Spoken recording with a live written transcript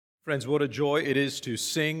Friends, what a joy it is to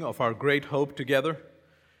sing of our great hope together,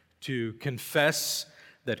 to confess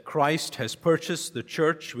that Christ has purchased the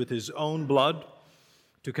church with His own blood,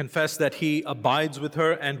 to confess that He abides with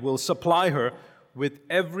her and will supply her with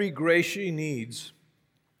every grace she needs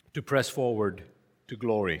to press forward to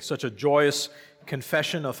glory. Such a joyous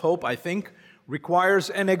confession of hope, I think,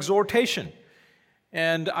 requires an exhortation.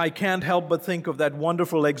 And I can't help but think of that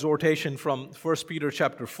wonderful exhortation from 1 Peter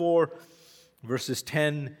chapter 4, verses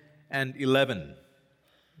 10 and 11.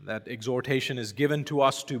 That exhortation is given to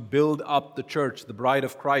us to build up the church, the bride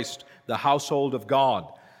of Christ, the household of God.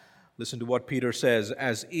 Listen to what Peter says: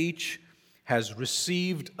 as each has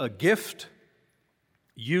received a gift,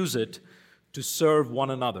 use it to serve one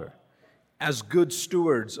another as good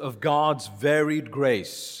stewards of God's varied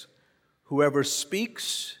grace. Whoever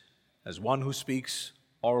speaks, as one who speaks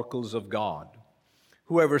oracles of God.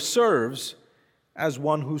 Whoever serves, as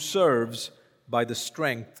one who serves by the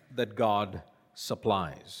strength that God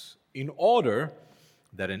supplies, in order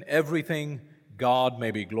that in everything God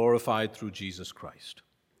may be glorified through Jesus Christ.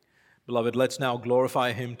 Beloved, let's now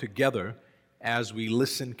glorify Him together as we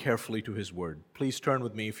listen carefully to His Word. Please turn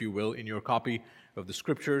with me, if you will, in your copy of the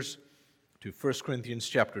Scriptures to 1 Corinthians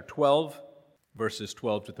chapter 12, verses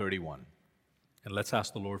 12 to 31. And let's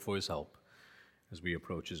ask the Lord for His help as we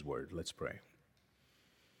approach His Word. Let's pray.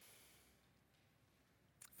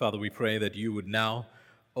 Father, we pray that You would now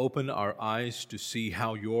open our eyes to see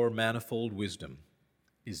how Your manifold wisdom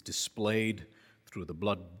is displayed through the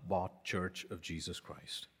blood-bought church of Jesus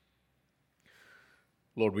Christ.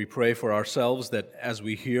 Lord, we pray for ourselves that as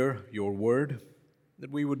we hear Your word, that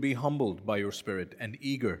we would be humbled by Your Spirit and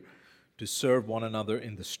eager to serve one another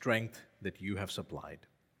in the strength that You have supplied.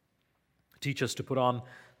 Teach us to put on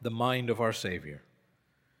the mind of our Savior,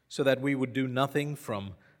 so that we would do nothing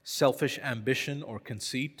from selfish ambition or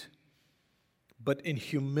conceit, but in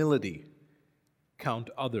humility count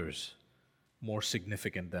others more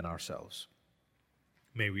significant than ourselves.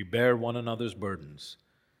 May we bear one another's burdens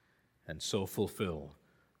and so fulfill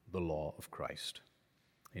the law of Christ.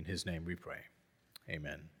 In His name we pray.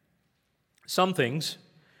 Amen. Some things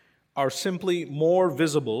are simply more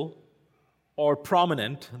visible or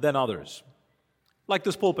prominent than others, like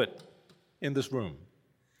this pulpit in this room.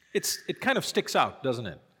 It kind of sticks out, doesn't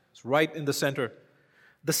it? It's right in the center.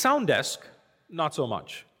 The sound desk, not so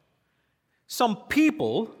much. Some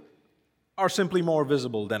people are simply more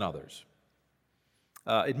visible than others.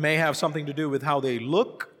 It may have something to do with how they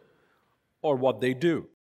look or what they do.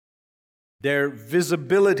 Their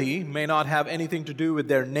visibility may not have anything to do with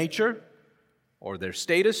their nature or their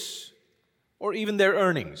status or even their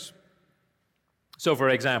earnings. So, for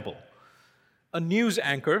example, a news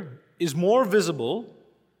anchor is more visible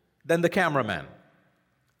than the cameraman.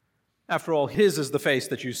 After all, his is the face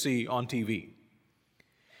that you see on TV.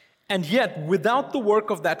 And yet, without the work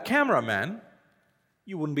of that cameraman,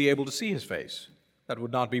 you wouldn't be able to see his face. That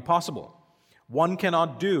would not be possible. One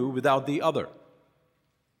cannot do without the other.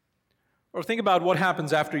 Or think about what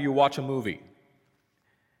happens after you watch a movie.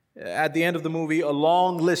 At the end of the movie, a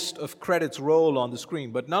long list of credits roll on the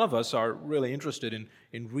screen, but none of us are really interested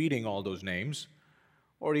in reading all those names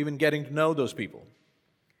or even getting to know those people.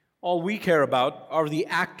 All we care about are the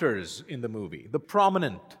actors in the movie, the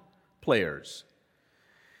prominent players.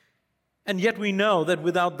 And yet we know that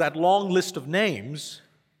without that long list of names,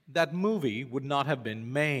 that movie would not have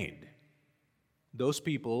been made. Those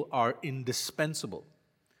people are indispensable.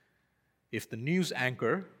 If the news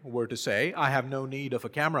anchor were to say, "I have no need of a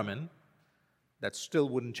cameraman," that still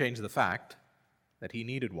wouldn't change the fact that he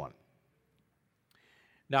needed one.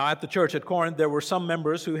 Now, at the church at Corinth, there were some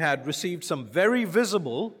members who had received some very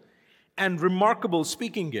visible and remarkable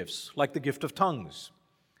speaking gifts, like the gift of tongues.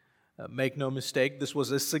 Make no mistake, this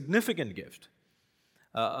was a significant gift,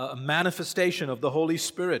 a manifestation of the Holy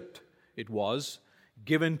Spirit. It was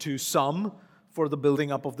given to some for the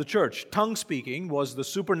building up of the church. Tongue speaking was the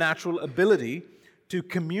supernatural ability to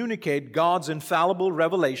communicate God's infallible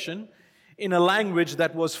revelation in a language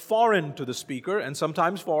that was foreign to the speaker and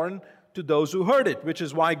sometimes foreign to those who heard it, which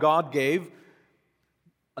is why God gave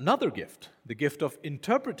another gift, the gift of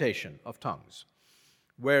interpretation of tongues,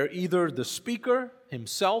 where either the speaker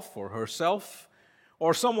himself or herself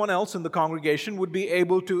or someone else in the congregation would be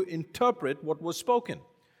able to interpret what was spoken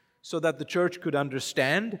so that the church could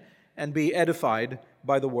understand and be edified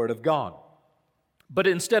by the Word of God. But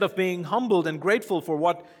instead of being humbled and grateful for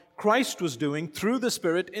what Christ was doing through the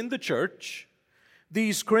Spirit in the church,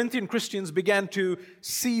 these Corinthian Christians began to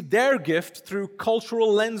see their gift through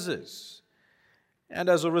cultural lenses, and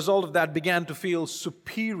as a result of that began to feel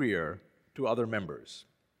superior to other members.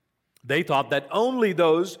 They thought that only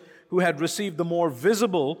those who had received the more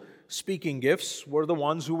visible speaking gifts were the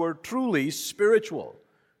ones who were truly spiritual,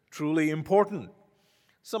 truly important.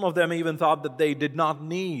 Some of them even thought that they did not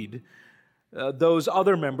need those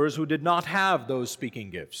other members who did not have those speaking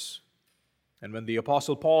gifts. And when the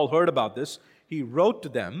Apostle Paul heard about this, he wrote to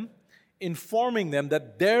them, informing them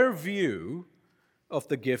that their view of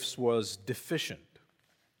the gifts was deficient.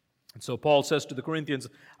 And so Paul says to the Corinthians,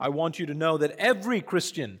 I want you to know that every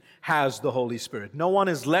Christian has the Holy Spirit. No one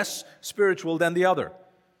is less spiritual than the other.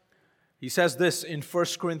 He says this in 1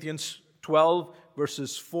 Corinthians 12,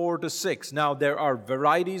 verses 4 to 6. Now there are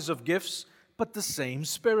varieties of gifts, but the same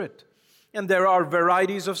Spirit. And there are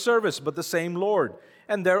varieties of service, but the same Lord.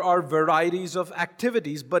 And there are varieties of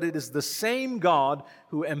activities, but it is the same God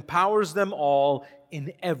who empowers them all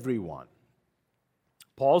in everyone.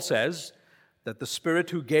 Paul says that the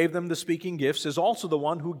Spirit who gave them the speaking gifts is also the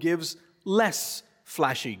one who gives less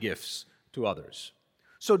flashy gifts to others.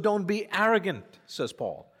 So don't be arrogant, says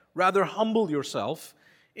Paul. Rather, humble yourself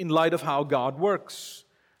in light of how God works.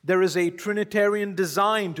 There is a Trinitarian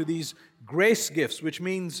design to these grace gifts, which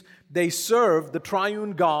means they serve the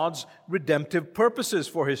triune God's redemptive purposes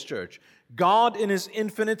for His church. God, in His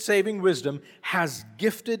infinite saving wisdom, has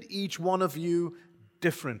gifted each one of you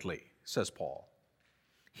differently, says Paul.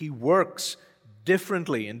 He works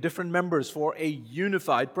differently in different members for a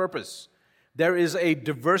unified purpose. There is a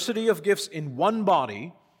diversity of gifts in one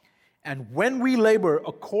body, and when we labor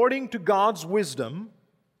according to God's wisdom,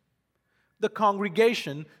 the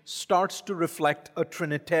congregation starts to reflect a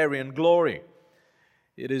Trinitarian glory.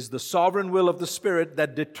 It is the sovereign will of the Spirit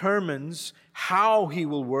that determines how He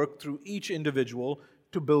will work through each individual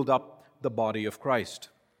to build up the body of Christ.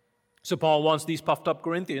 So Paul wants these puffed up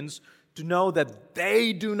Corinthians to know that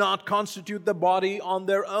they do not constitute the body on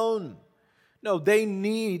their own. No, they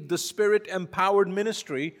need the Spirit-empowered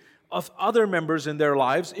ministry of other members in their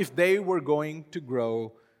lives if they were going to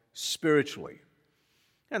grow spiritually.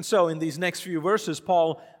 And so in these next few verses,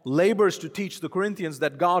 Paul labors to teach the Corinthians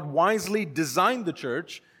that God wisely designed the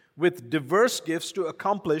church with diverse gifts to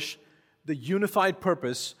accomplish the unified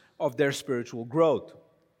purpose of their spiritual growth.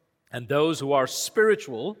 And those who are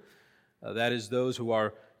spiritual, that is, those who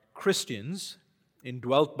are Christians,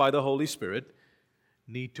 indwelt by the Holy Spirit,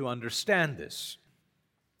 need to understand this.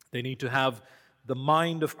 They need to have the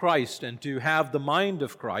mind of Christ, and to have the mind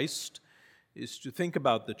of Christ is to think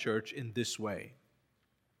about the church in this way.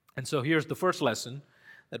 And so here's the first lesson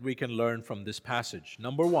that we can learn from this passage.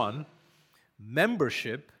 Number one,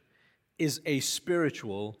 membership is a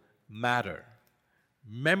spiritual matter.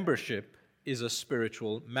 Membership is a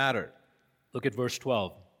spiritual matter. Look at verse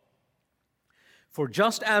 12. For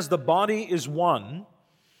just as the body is one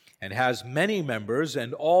and has many members,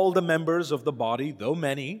 and all the members of the body, though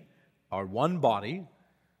many, are one body,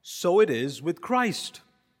 so it is with Christ.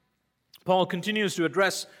 Paul continues to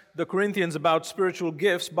address the Corinthians about spiritual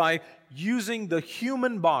gifts by using the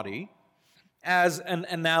human body as an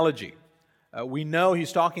analogy. We know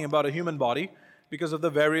he's talking about a human body because of the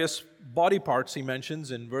various body parts he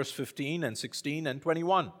mentions in verse 15 and 16 and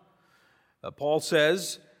 21. Paul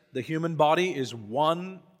says the human body is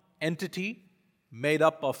one entity made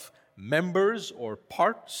up of members or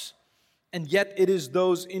parts, and yet it is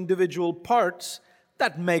those individual parts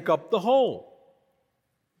that make up the whole.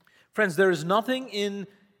 Friends, there is nothing in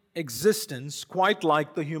existence quite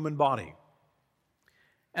like the human body.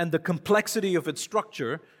 And the complexity of its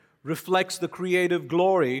structure reflects the creative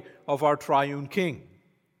glory of our triune King.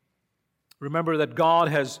 Remember that God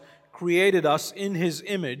has created us in His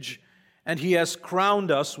image, and He has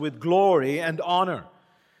crowned us with glory and honor.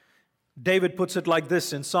 David puts it like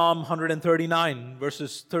this in Psalm 139,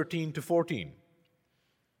 verses 13 to 14.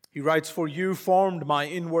 He writes, "For you formed my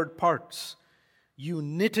inward parts. You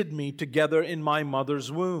knitted me together in my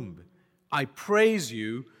mother's womb. I praise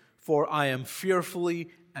you, for I am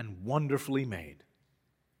fearfully and wonderfully made."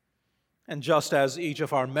 And just as each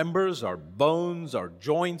of our members, our bones, our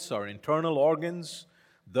joints, our internal organs,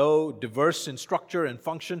 though diverse in structure and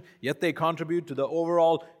function, yet they contribute to the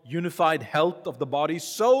overall unified health of the body,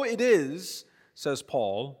 so it is, says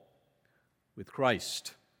Paul, with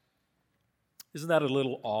Christ. Isn't that a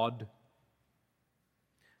little odd?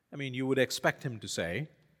 I mean, you would expect him to say,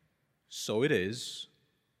 so it is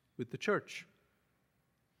with the church.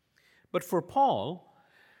 But for Paul,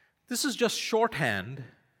 this is just shorthand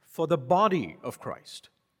for the body of Christ.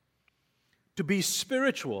 To be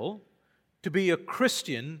spiritual, to be a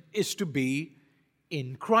Christian, is to be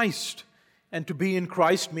in Christ. And to be in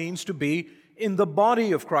Christ means to be in the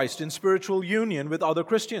body of Christ, in spiritual union with other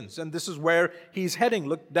Christians. And this is where he's heading.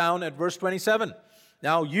 Look down at verse 27.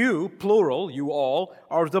 Now you, plural, you all,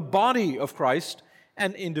 are the body of Christ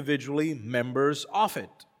and individually members of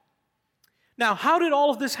it. Now, how did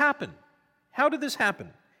all of this happen? How did this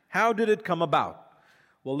happen? How did it come about?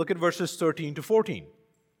 Well, look at verses 13 to 14.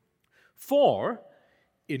 For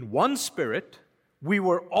in one Spirit we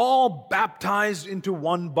were all baptized into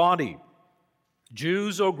one body,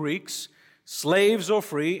 Jews or Greeks, slaves or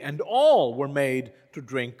free, and all were made to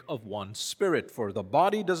drink of one Spirit. For the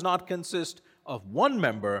body does not consist of one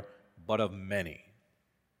member, but of many.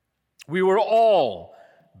 We were all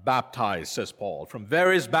baptized, says Paul, from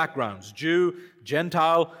various backgrounds, Jew,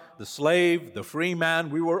 Gentile, the slave, the free man.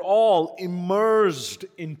 We were all immersed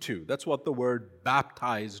into. That's what the word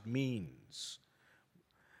baptized means.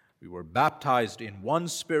 We were baptized in one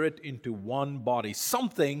Spirit into one body.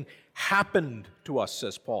 Something happened to us,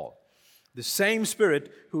 says Paul. The same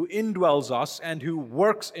Spirit who indwells us and who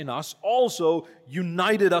works in us also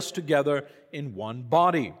united us together in one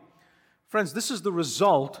body. Friends, this is the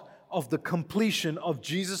result of the completion of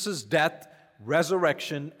Jesus' death,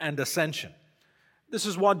 resurrection, and ascension. This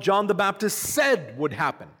is what John the Baptist said would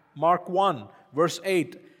happen. Mark 1, verse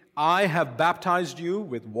 8, I have baptized you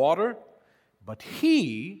with water, but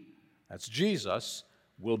He, that's Jesus,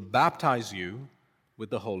 will baptize you with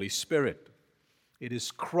the Holy Spirit. It is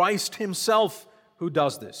Christ Himself who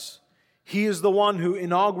does this. He is the one who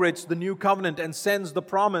inaugurates the new covenant and sends the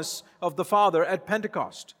promise of the Father at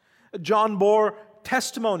Pentecost. John bore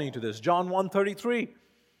testimony to this. John 1:33.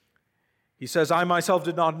 He says, I myself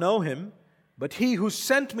did not know Him, but He who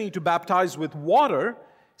sent me to baptize with water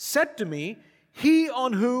said to me, He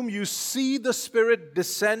on whom you see the Spirit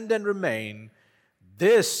descend and remain,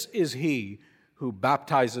 this is He who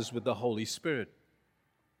baptizes with the Holy Spirit.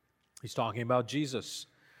 He's talking about Jesus.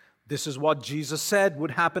 This is what Jesus said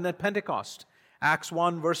would happen at Pentecost. Acts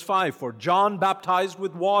 1, verse 5, For John baptized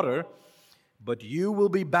with water, but you will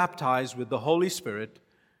be baptized with the Holy Spirit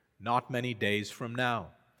not many days from now.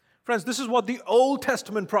 Friends, this is what the Old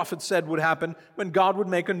Testament prophet said would happen when God would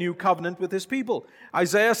make a new covenant with His people.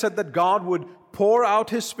 Isaiah said that God would pour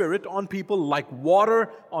out His Spirit on people like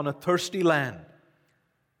water on a thirsty land.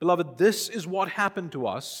 Beloved, this is what happened to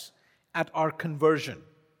us at our conversion,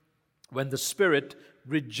 when the Spirit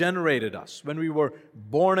regenerated us, when we were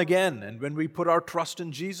born again, and when we put our trust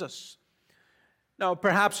in Jesus. Now,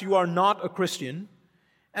 perhaps you are not a Christian,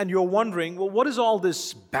 and you're wondering, well, what is all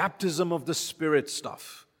this baptism of the Spirit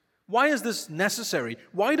stuff? Why is this necessary?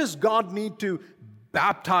 Why does God need to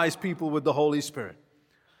baptize people with the Holy Spirit?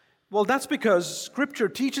 Well, that's because Scripture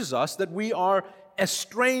teaches us that we are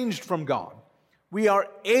estranged from God. We are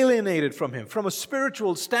alienated from Him. From a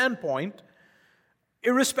spiritual standpoint,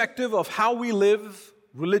 irrespective of how we live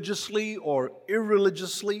religiously or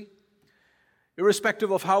irreligiously,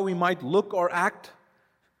 irrespective of how we might look or act,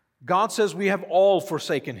 God says we have all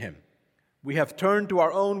forsaken Him. We have turned to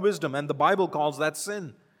our own wisdom, and the Bible calls that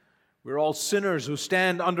sin. We're all sinners who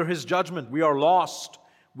stand under His judgment. We are lost.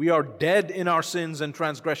 We are dead in our sins and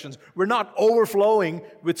transgressions. We're not overflowing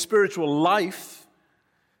with spiritual life,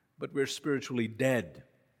 but we're spiritually dead.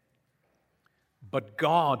 But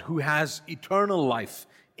God, who has eternal life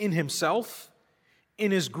in Himself, in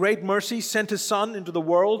His great mercy, sent His Son into the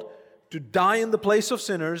world to die in the place of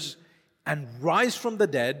sinners and rise from the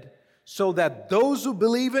dead, so that those who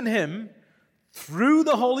believe in Him, through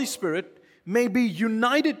the Holy Spirit, may be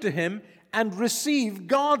united to Him and receive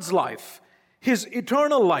God's life, His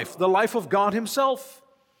eternal life, the life of God Himself.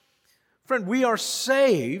 Friend, we are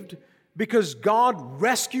saved because God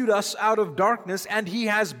rescued us out of darkness, and He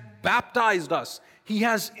has baptized us. He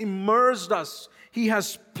has immersed us. He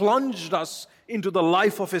has plunged us into the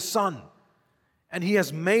life of His Son. And He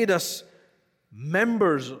has made us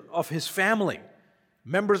members of His family,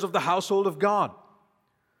 members of the household of God.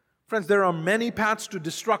 Friends, there are many paths to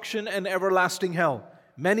destruction and everlasting hell,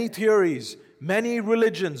 many theories, many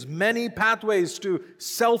religions, many pathways to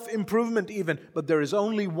self-improvement even, but there is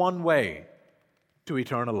only one way to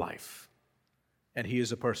eternal life, and He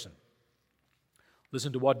is a person.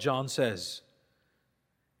 Listen to what John says.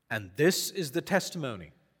 And this is the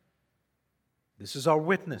testimony. This is our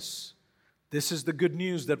witness. This is the good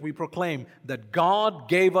news that we proclaim, that God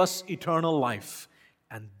gave us eternal life,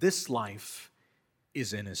 and this life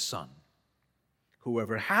is in His Son.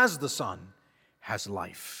 Whoever has the Son has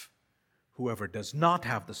life. Whoever does not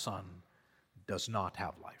have the Son does not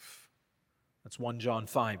have life. That's 1 John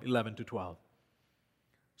 5, 11 to 12.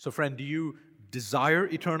 So friend, do you desire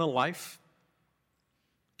eternal life?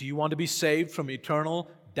 Do you want to be saved from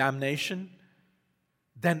eternal damnation?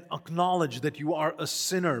 Then acknowledge that you are a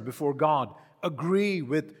sinner before God. Agree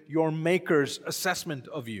with your Maker's assessment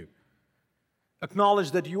of you.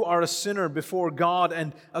 Acknowledge that you are a sinner before God,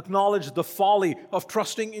 and acknowledge the folly of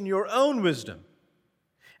trusting in your own wisdom.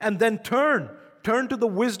 And then turn Turn to the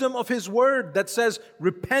wisdom of His Word that says,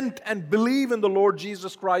 repent and believe in the Lord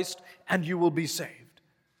Jesus Christ, and you will be saved.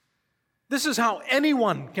 This is how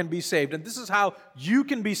anyone can be saved, and this is how you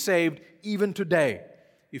can be saved even today,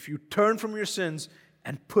 if you turn from your sins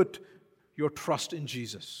and put your trust in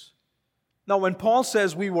Jesus. Now, when Paul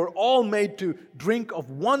says we were all made to drink of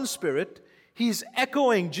one Spirit, he's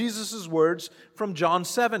echoing Jesus' words from John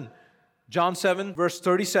 7. John 7, verse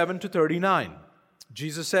 37 to 39.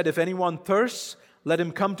 Jesus said, if anyone thirsts, let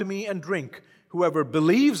him come to me and drink. Whoever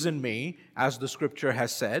believes in me, as the Scripture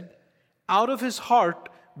has said, out of his heart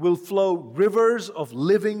will flow rivers of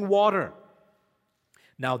living water.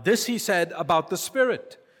 Now this he said about the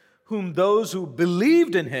Spirit, whom those who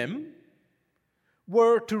believed in him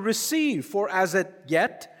were to receive, for as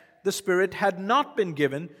yet the Spirit had not been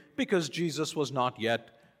given, because Jesus was not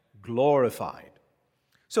yet glorified.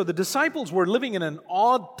 So the disciples were living in an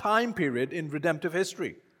odd time period in redemptive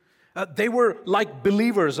history. They were like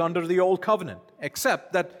believers under the Old Covenant,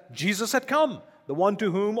 except that Jesus had come. The one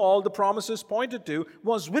to whom all the promises pointed to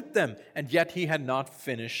was with them, and yet He had not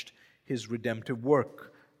finished His redemptive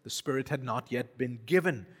work. The Spirit had not yet been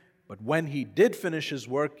given. But when He did finish His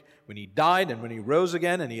work, when He died and when He rose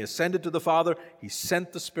again and He ascended to the Father, He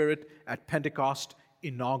sent the Spirit at Pentecost,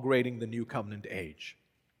 inaugurating the new covenant age.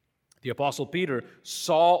 The Apostle Peter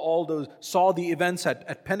saw the events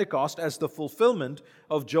at Pentecost as the fulfillment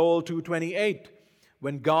of Joel 2:28,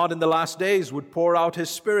 when God in the last days would pour out His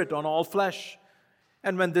Spirit on all flesh.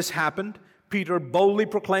 And when this happened, Peter boldly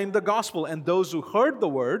proclaimed the gospel, and those who heard the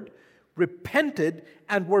word repented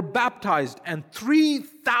and were baptized, and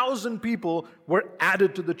 3,000 people were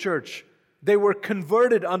added to the church. They were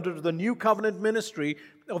converted under the new covenant ministry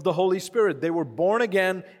of the Holy Spirit. They were born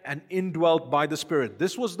again and indwelt by the Spirit.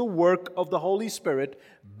 This was the work of the Holy Spirit,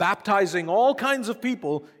 baptizing all kinds of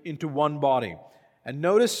people into one body. And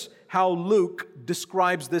notice how Luke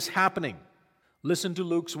describes this happening. Listen to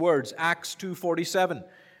Luke's words, Acts 2:47.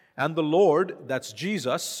 And the Lord, that's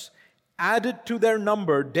Jesus, added to their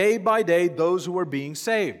number day by day those who were being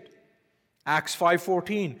saved. Acts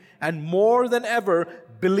 5:14. And more than ever,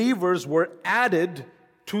 believers were added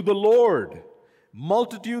to the Lord.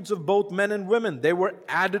 Multitudes of both men and women, they were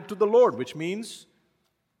added to the Lord, which means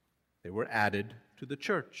they were added to the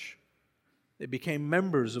church. They became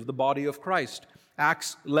members of the body of Christ.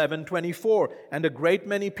 Acts 11:24. And a great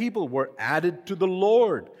many people were added to the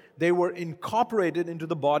Lord. They were incorporated into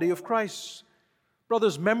the body of Christ.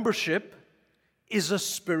 Brothers, membership is a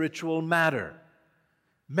spiritual matter.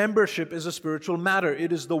 Membership is a spiritual matter.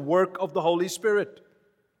 It is the work of the Holy Spirit.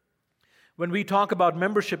 When we talk about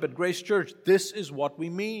membership at Grace Church, this is what we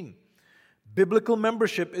mean. Biblical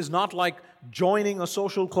membership is not like joining a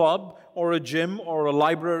social club or a gym or a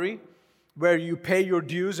library where you pay your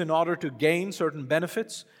dues in order to gain certain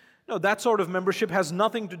benefits. No, that sort of membership has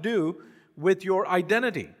nothing to do with your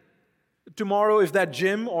identity. Tomorrow, if that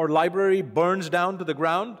gym or library burns down to the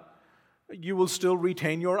ground, you will still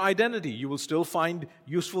retain your identity. You will still find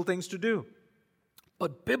useful things to do.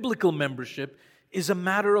 But biblical membership is a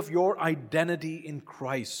matter of your identity in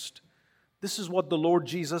Christ. This is what the Lord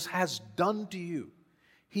Jesus has done to you.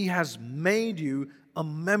 He has made you a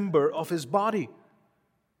member of His body.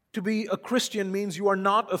 To be a Christian means you are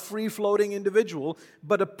not a free-floating individual,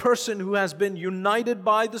 but a person who has been united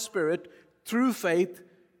by the Spirit through faith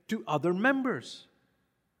to other members.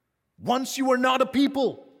 Once you were not a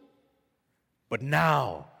people, but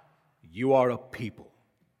now you are a people.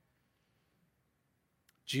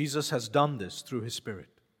 Jesus has done this through His Spirit.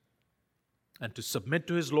 And to submit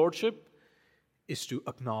to His Lordship is to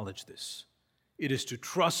acknowledge this. It is to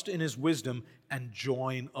trust in His wisdom and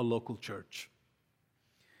join a local church.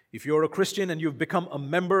 If you're a Christian and you've become a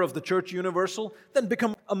member of the Church Universal, then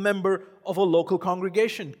become a member of a local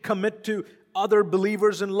congregation. Commit to other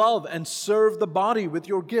believers in love and serve the body with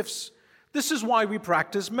your gifts. This is why we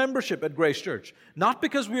practice membership at Grace Church. Not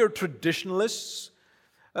because we are traditionalists,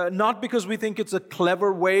 not because we think it's a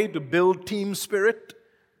clever way to build team spirit.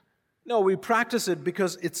 No, we practice it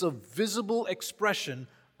because it's a visible expression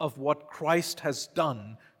of what Christ has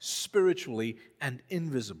done spiritually and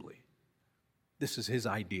invisibly. This is His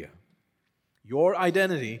idea. Your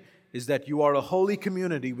identity is that you are a holy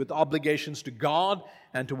community with obligations to God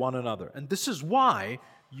and to one another. And this is why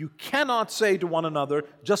you cannot say to one another,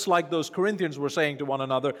 just like those Corinthians were saying to one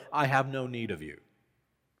another, I have no need of you.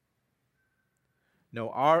 No,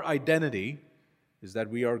 our identity is that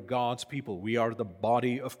we are God's people. We are the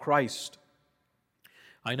body of Christ.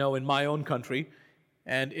 I know in my own country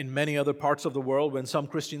and in many other parts of the world, when some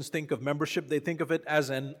Christians think of membership, they think of it as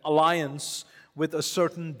an alliance with a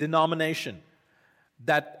certain denomination.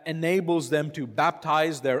 that enables them to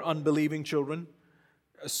baptize their unbelieving children,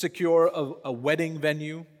 secure a wedding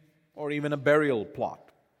venue, or even a burial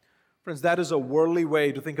plot. Friends, that is a worldly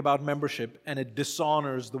way to think about membership, and it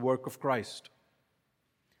dishonors the work of Christ.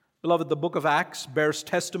 Beloved, the book of Acts bears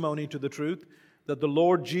testimony to the truth that the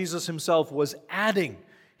Lord Jesus Himself was adding.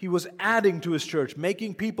 He was adding to His church,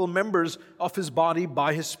 making people members of His body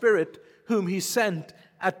by His Spirit, whom He sent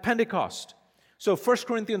at Pentecost. So 1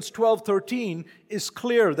 Corinthians 12:13 is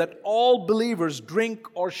clear that all believers drink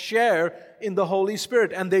or share in the Holy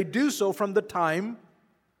Spirit, and they do so from the time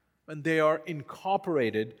when they are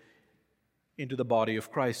incorporated into the body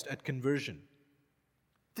of Christ at conversion.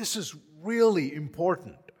 This is really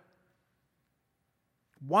important.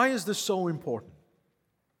 Why is this so important?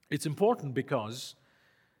 It's important because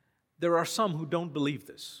there are some who don't believe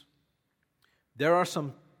this. There are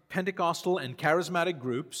some Pentecostal and charismatic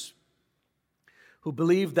groups who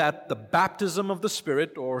believe that the baptism of the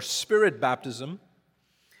Spirit, or Spirit baptism,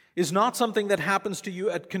 is not something that happens to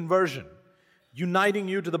you at conversion, uniting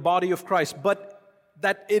you to the body of Christ, but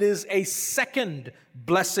that it is a second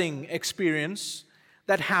blessing experience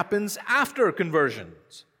that happens after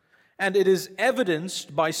conversions, and it is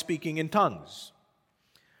evidenced by speaking in tongues.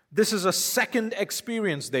 This is a second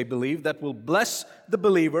experience, they believe, that will bless the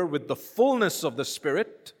believer with the fullness of the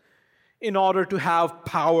Spirit in order to have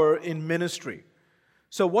power in ministry.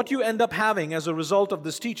 So what you end up having as a result of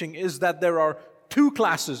this teaching is that there are two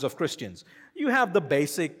classes of Christians. You have the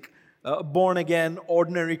basic, born-again,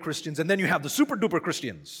 ordinary Christians, and then you have the super-duper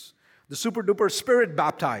Christians, the super-duper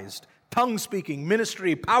Spirit-baptized, tongue-speaking,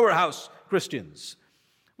 ministry, powerhouse Christians.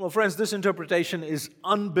 Well, friends, this interpretation is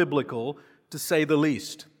unbiblical, to say the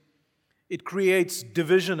least. It creates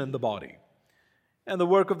division in the body. And the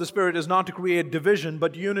work of the Spirit is not to create division,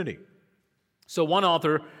 but unity. So one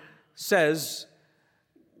author says,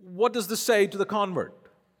 what does this say to the convert?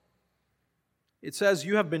 It says,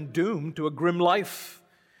 you have been doomed to a grim life.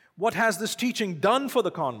 What has this teaching done for the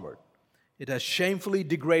convert? It has shamefully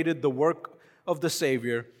degraded the work of the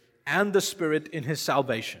Savior and the Spirit in His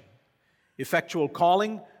salvation. Effectual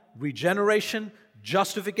calling, regeneration,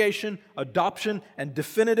 justification, adoption, and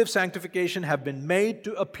definitive sanctification have been made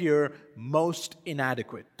to appear most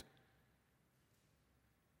inadequate.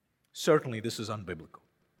 Certainly, this is unbiblical.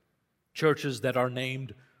 Churches that are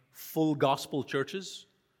named full gospel churches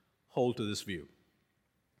hold to this view.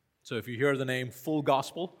 So if you hear the name full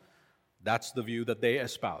gospel, that's the view that they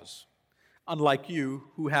espouse, unlike you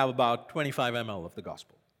who have about 25 ml of the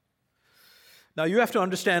gospel. Now you have to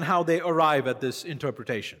understand how they arrive at this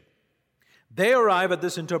interpretation. They arrive at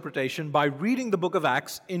this interpretation by reading the book of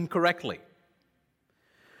Acts incorrectly.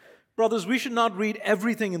 Brothers, we should not read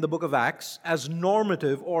everything in the book of Acts as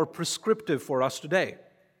normative or prescriptive for us today.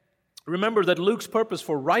 Remember that Luke's purpose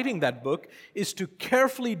for writing that book is to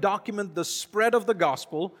carefully document the spread of the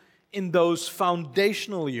gospel in those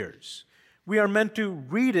foundational years. We are meant to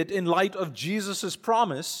read it in light of Jesus'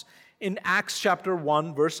 promise in Acts chapter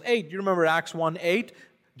 1, verse 8. You remember Acts 1:8?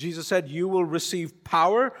 Jesus said, you will receive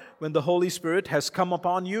power when the Holy Spirit has come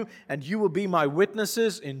upon you, and you will be my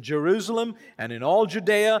witnesses in Jerusalem and in all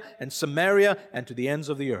Judea and Samaria and to the ends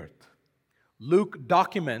of the earth. Luke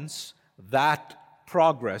documents that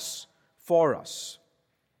progress for us.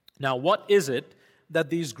 Now, what is it that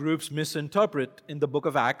these groups misinterpret in the book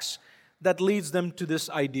of Acts that leads them to this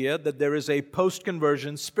idea that there is a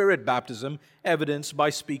post-conversion Spirit baptism evidenced by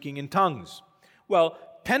speaking in tongues? Well,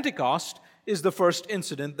 Pentecost is the first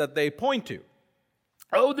incident that they point to.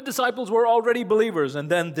 Oh, the disciples were already believers, and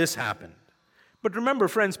then this happened. But remember,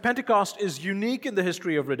 friends, Pentecost is unique in the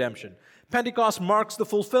history of redemption. Pentecost marks the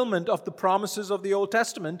fulfillment of the promises of the Old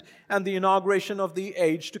Testament and the inauguration of the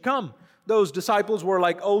age to come. Those disciples were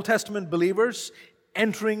like Old Testament believers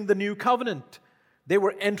entering the new covenant. They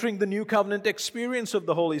were entering the new covenant experience of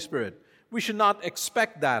the Holy Spirit. We should not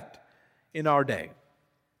expect that in our day.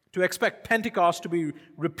 To expect Pentecost to be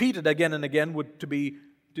repeated again and again would be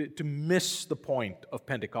to miss the point of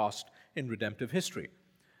Pentecost in redemptive history.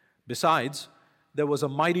 Besides, there was a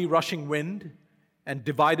mighty rushing wind and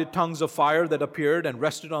divided tongues of fire that appeared and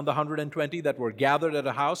rested on the 120 that were gathered at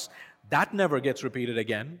a house. That never gets repeated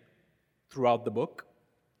again throughout the book.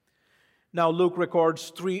 Now Luke records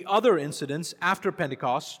 3 other incidents after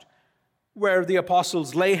Pentecost where the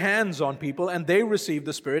apostles lay hands on people and they receive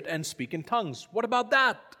the Spirit and speak in tongues. What about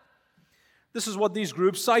that? This is what these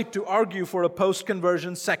groups cite to argue for a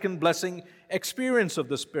post-conversion second blessing experience of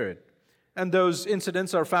the Spirit. And those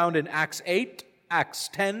incidents are found in Acts 8, Acts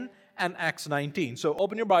 10, and Acts 19. So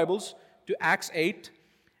open your Bibles to Acts 8,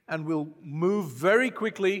 and we'll move very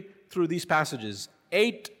quickly through these passages,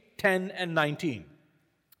 8, 10, and 19.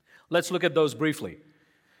 Let's look at those briefly.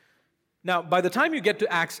 Now, by the time you get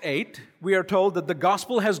to Acts 8, we are told that the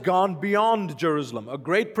gospel has gone beyond Jerusalem. A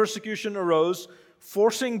great persecution arose,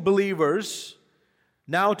 forcing believers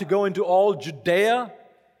now to go into all Judea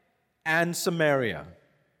and Samaria.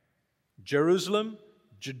 Jerusalem,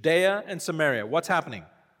 Judea, and Samaria. What's happening?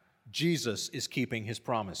 Jesus is keeping His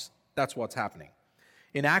promise. That's what's happening.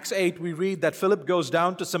 In Acts 8, we read that Philip goes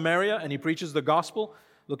down to Samaria and he preaches the gospel.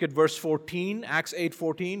 Look at verse 14. Acts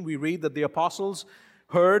 8:14, we read that the apostles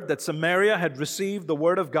heard that Samaria had received the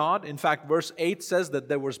word of God. In fact, verse 8 says that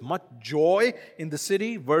there was much joy in the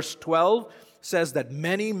city. Verse 12 says that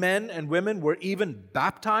many men and women were even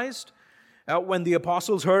baptized. When the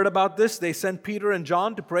apostles heard about this, they sent Peter and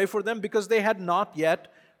John to pray for them because they had not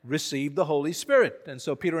yet received the Holy Spirit. And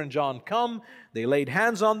so Peter and John come, they laid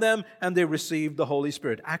hands on them, and they received the Holy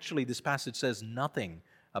Spirit. Actually, this passage says nothing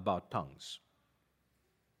about tongues.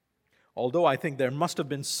 Although I think there must have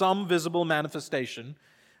been some visible manifestation,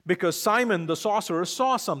 because Simon the sorcerer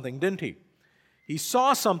saw something, didn't he? He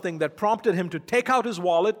saw something that prompted him to take out his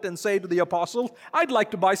wallet and say to the apostles, "I'd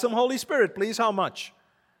like to buy some Holy Spirit, please. How much?"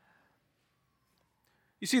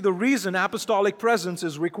 You see, the reason apostolic presence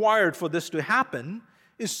is required for this to happen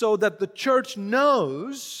is so that the church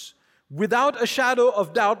knows without a shadow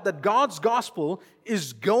of doubt that God's gospel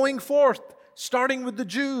is going forth, starting with the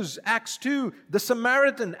Jews, Acts 2, the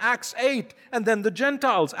Samaritan, Acts 8, and then the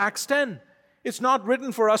Gentiles, Acts 10. It's not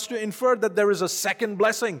written for us to infer that there is a second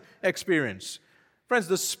blessing experience. Friends,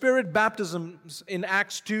 the Spirit baptisms in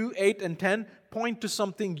Acts 2, 8, and 10 point to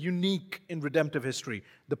something unique in redemptive history,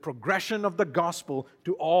 the progression of the gospel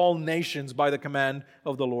to all nations by the command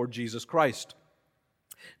of the Lord Jesus Christ.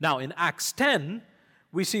 Now, in Acts 10,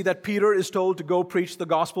 we see that Peter is told to go preach the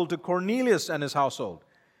gospel to Cornelius and his household.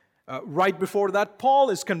 Right before that, Paul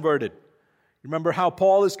is converted. Remember how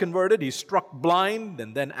Paul is converted? He's struck blind,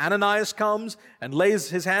 and then Ananias comes and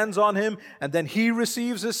lays his hands on him, and then he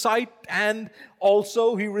receives his sight, and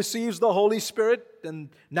also he receives the Holy Spirit, and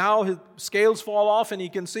now his scales fall off and he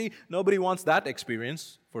can see. Nobody wants that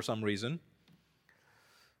experience for some reason.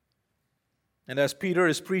 And as Peter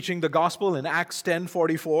is preaching the gospel in Acts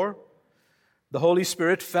 10:44, the Holy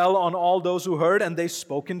Spirit fell on all those who heard, and they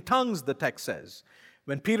spoke in tongues, the text says.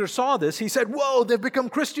 When Peter saw this, he said, "Whoa, they've become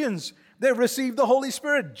Christians. They've received the Holy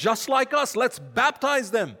Spirit just like us. Let's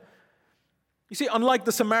baptize them." You see, unlike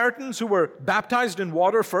the Samaritans who were baptized in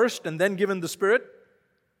water first and then given the Spirit,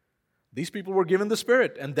 these people were given the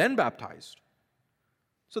Spirit and then baptized.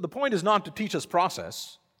 So the point is not to teach us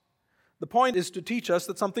process. The point is to teach us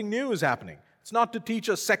that something new is happening. It's not to teach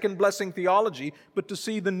us second blessing theology, but to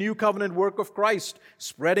see the new covenant work of Christ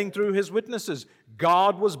spreading through His witnesses.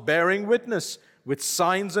 God was bearing witness with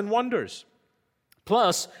signs and wonders.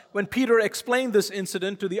 Plus, when Peter explained this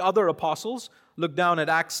incident to the other apostles, look down at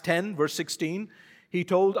Acts 10, verse 16, he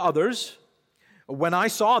told others, "When I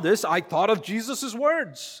saw this, I thought of Jesus'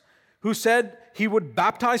 words, who said He would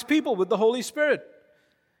baptize people with the Holy Spirit."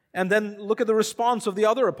 And then look at the response of the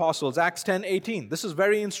other apostles, Acts 10:18. This is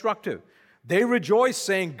very instructive. They rejoice,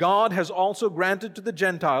 saying, "God has also granted to the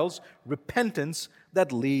Gentiles repentance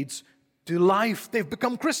that leads to life." They've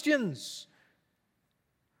become Christians.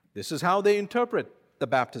 This is how they interpret the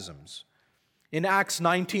baptisms. In Acts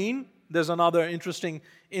 19, there's another interesting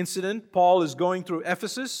incident. Paul is going through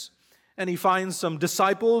Ephesus, and he finds some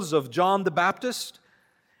disciples of John the Baptist,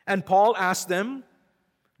 and Paul asks them,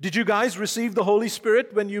 "Did you guys receive the Holy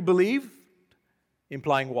Spirit when you believed?"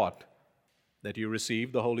 Implying what? That you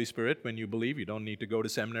receive the Holy Spirit when you believe. You don't need to go to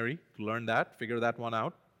seminary to learn that, figure that one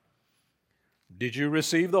out. Did you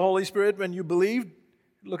receive the Holy Spirit when you believed?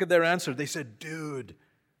 Look at their answer. They said, "Dude,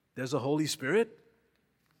 there's a Holy Spirit?"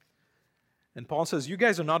 And Paul says, "You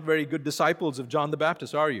guys are not very good disciples of John the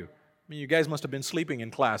Baptist, are you? I mean, you guys must have been sleeping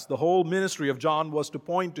in class. The whole ministry of John was to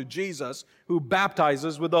point to Jesus, who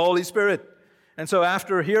baptizes with the Holy Spirit." And so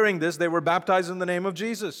after hearing this, they were baptized in the name of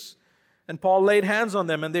Jesus. And Paul laid hands on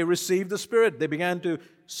them, and they received the Spirit. They began to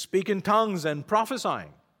speak in tongues and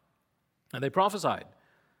prophesying. And they prophesied.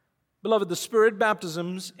 Beloved, the Spirit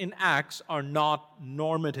baptisms in Acts are not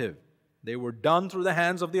normative. They were done through the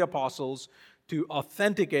hands of the apostles to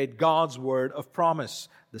authenticate God's word of promise.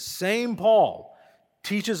 The same Paul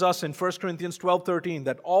teaches us in 1 Corinthians 12:13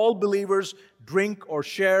 that all believers drink or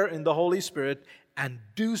share in the Holy Spirit, and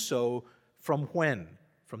do so from when?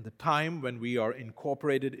 From the time when we are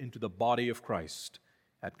incorporated into the body of Christ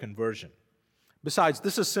at conversion. Besides,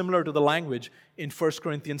 this is similar to the language in 1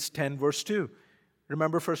 Corinthians 10, verse 2.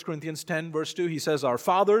 Remember 1 Corinthians 10, verse 2? He says, "Our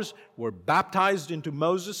fathers were baptized into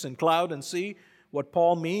Moses in cloud and sea." What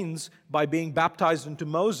Paul means by being baptized into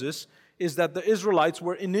Moses is that the Israelites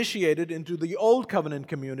were initiated into the Old Covenant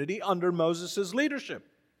community under Moses' leadership.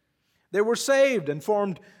 They were saved and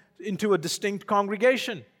formed into a distinct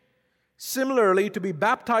congregation. Similarly, to be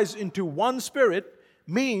baptized into one Spirit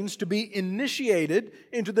means to be initiated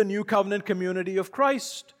into the new covenant community of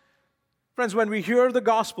Christ. Friends, when we hear the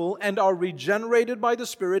gospel and are regenerated by the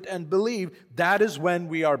Spirit and believe, that is when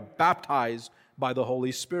we are baptized by the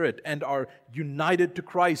Holy Spirit and are united to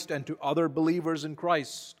Christ and to other believers in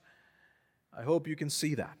Christ. I hope you can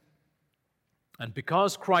see that. And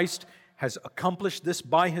because Christ has accomplished this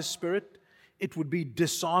by His Spirit, it would be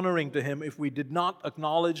dishonoring to Him if we did not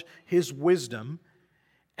acknowledge His wisdom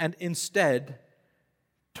and instead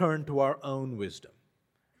turn to our own wisdom.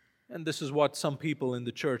 And this is what some people in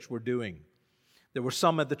the church were doing. There were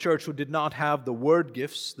some at the church who did not have the word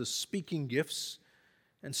gifts, the speaking gifts,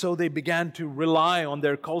 and so they began to rely on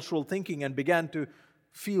their cultural thinking and began to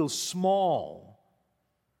feel small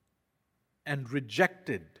and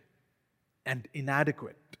rejected and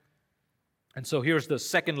inadequate. And so here's the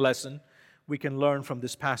second lesson we can learn from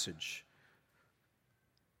this passage.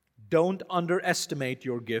 Don't underestimate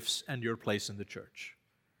your gifts and your place in the church.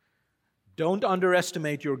 Don't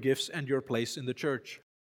underestimate your gifts and your place in the church.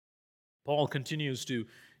 Paul continues to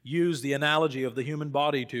use the analogy of the human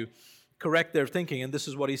body to correct their thinking, and this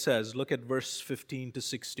is what he says. Look at verse 15 to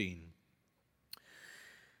 16.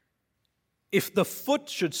 If the foot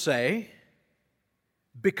should say,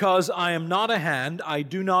 "Because I am not a hand, I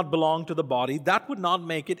do not belong to the body," that would not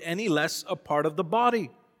make it any less a part of the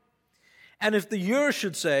body. And if the ear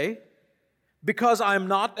should say, "Because I am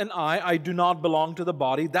not an eye, I do not belong to the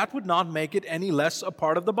body," that would not make it any less a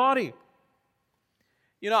part of the body.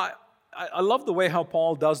 You know, I love the way how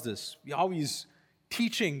Paul does this, how he's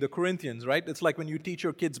teaching the Corinthians, right? It's like when you teach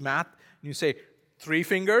your kids math, and you say, 3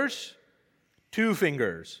 fingers, 2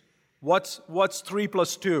 fingers. What's 3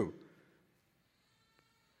 plus 2?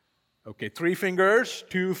 Okay, 3 fingers,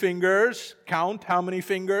 2 fingers, count how many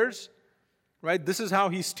fingers, right? This is how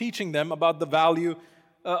he's teaching them about the value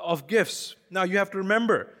of gifts. Now you have to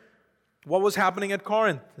remember what was happening at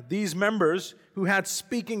Corinth. These members who had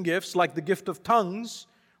speaking gifts, like the gift of tongues,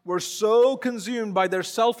 were so consumed by their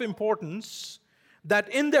self-importance that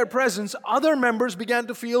in their presence, other members began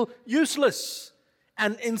to feel useless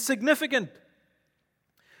and insignificant.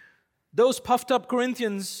 Those puffed up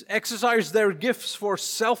Corinthians exercised their gifts for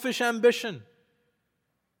selfish ambition.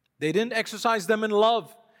 They didn't exercise them in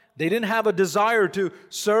love. They didn't have a desire to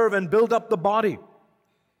serve and build up the body.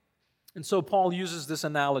 And so Paul uses this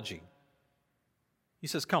analogy. He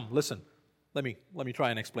says, "Come, listen, let me try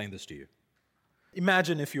and explain this to you.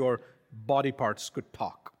 Imagine if your body parts could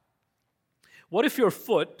talk. What if your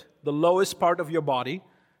foot, the lowest part of your body,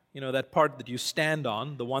 that part that you stand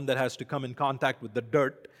on, the one that has to come in contact with the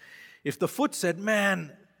dirt, if the foot said,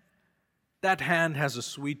 'Man, that hand has a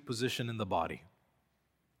sweet position in the body.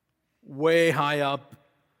 Way high up,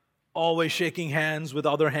 always shaking hands with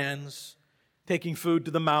other hands, taking food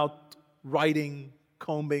to the mouth, writing,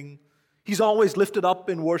 combing. He's always lifted up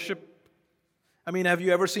in worship.'" I mean, have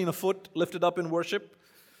you ever seen a foot lifted up in worship?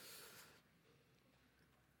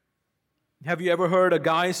 Have you ever heard a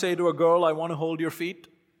guy say to a girl, "I want to hold your feet"?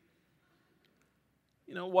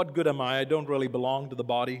 What good am I? I don't really belong to the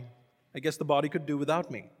body. I guess the body could do without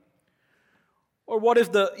me. Or what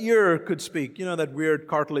if the ear could speak? That weird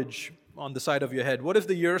cartilage on the side of your head. What if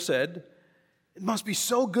the ear said, "It must be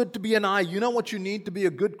so good to be an eye. You know what you need to be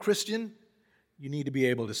a good Christian? You need to be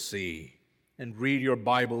able to see and read your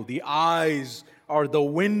Bible. The eyes are the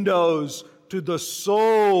windows to the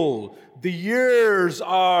soul. The ears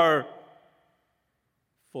are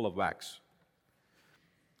full of wax."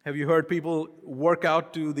 Have you heard people work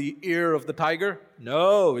out to the ear of the tiger?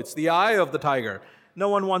 No, it's the eye of the tiger. No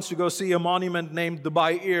one wants to go see a monument named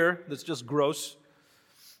Dubai Ear. That's just gross.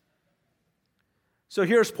 So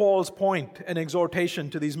here's Paul's point and exhortation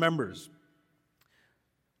to these members.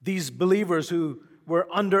 These believers who were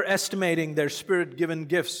underestimating their Spirit-given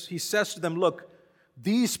gifts. He says to them, "Look,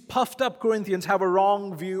 these puffed up Corinthians have a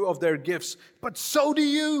wrong view of their gifts, but so do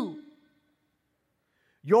you.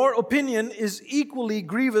 Your opinion is equally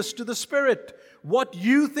grievous to the Spirit. What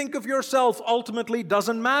you think of yourself ultimately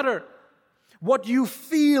doesn't matter. What you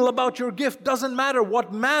feel about your gift doesn't matter.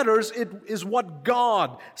 What matters is what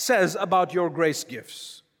God says about your grace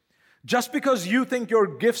gifts. Just because you think your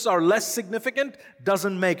gifts are less significant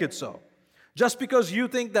doesn't make it so. Just because you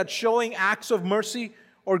think that showing acts of mercy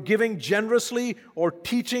or giving generously or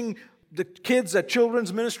teaching the kids at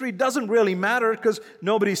children's ministry doesn't really matter because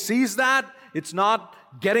nobody sees that. It's not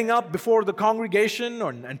getting up before the congregation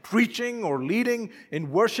and preaching or leading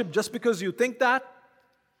in worship just because you think that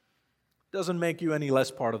doesn't make you any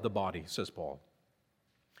less part of the body," says Paul.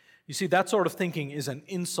 You see, that sort of thinking is an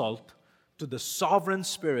insult to the sovereign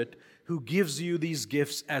Spirit who gives you these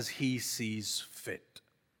gifts as He sees fit.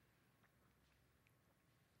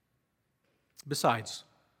 Besides,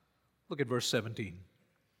 look at verse 17.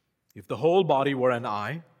 If the whole body were an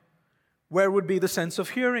eye, where would be the sense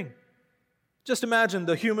of hearing? Just imagine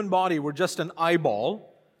the human body were just an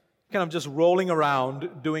eyeball, kind of just rolling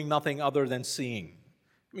around, doing nothing other than seeing.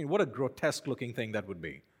 I mean, what a grotesque-looking thing that would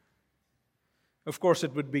be. Of course,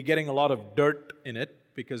 it would be getting a lot of dirt in it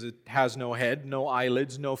because it has no head, no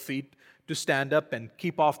eyelids, no feet to stand up and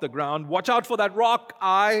keep off the ground. Watch out for that rock,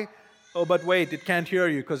 eye. Oh, but wait, it can't hear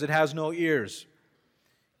you because it has no ears.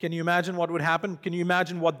 Can you imagine what would happen? Can you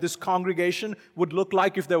imagine what this congregation would look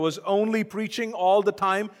like if there was only preaching all the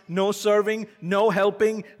time, no serving, no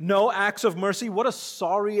helping, no acts of mercy? What a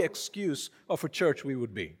sorry excuse of a church we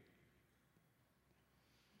would be.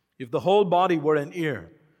 If the whole body were an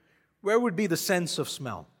ear, where would be the sense of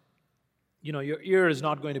smell? You know, your ear is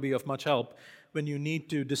not going to be of much help when you need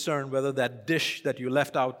to discern whether that dish that you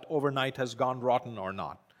left out overnight has gone rotten or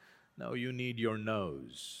not. No, you need your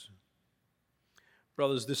nose.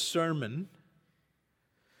 Brothers, this sermon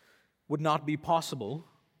would not be possible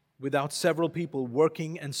without several people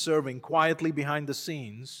working and serving quietly behind the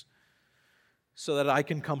scenes so that I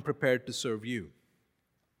can come prepared to serve you.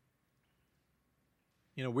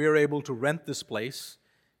 You know, we're able to rent this place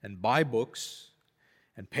and buy books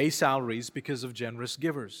and pay salaries because of generous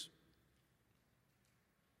givers.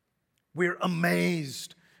 We're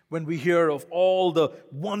amazed when we hear of all the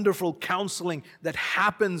wonderful counseling that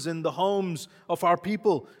happens in the homes of our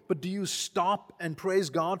people. But do you stop and praise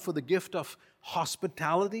God for the gift of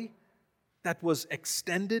hospitality that was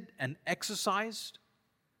extended and exercised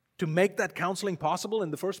to make that counseling possible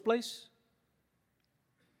in the first place?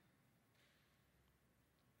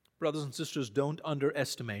 Brothers and sisters, don't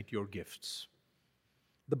underestimate your gifts.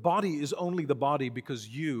 The body is only the body because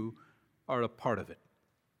you are a part of it.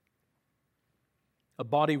 A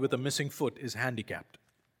body with a missing foot is handicapped.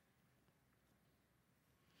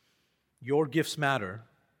 Your gifts matter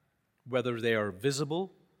whether they are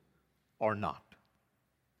visible or not.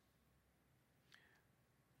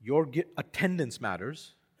 Your attendance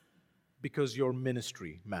matters because your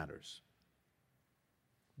ministry matters.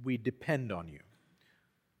 We depend on you.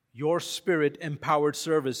 Your Spirit-empowered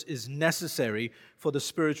service is necessary for the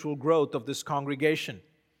spiritual growth of this congregation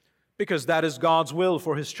because that is God's will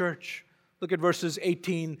for His church. Look at verses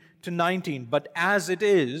 18 to 19. But as it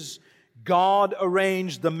is, God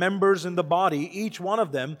arranged the members in the body, each one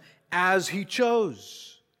of them, as He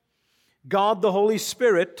chose. God, the Holy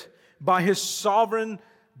Spirit, by His sovereign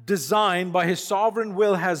design, by His sovereign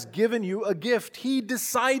will, has given you a gift. He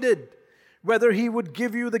decided whether He would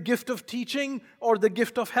give you the gift of teaching or the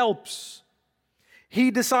gift of helps. He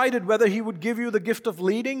decided whether He would give you the gift of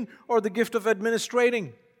leading or the gift of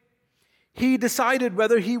administrating. He decided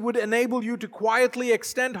whether He would enable you to quietly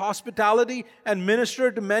extend hospitality and minister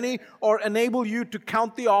to many or enable you to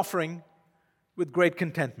count the offering with great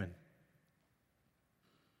contentment.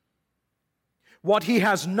 What He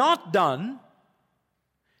has not done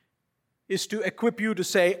is to equip you to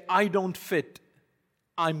say, I don't fit,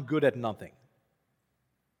 I'm good at nothing.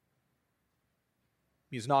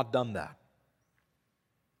 He's not done that.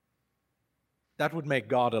 That would make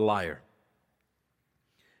God a liar.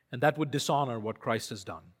 And that would dishonor what Christ has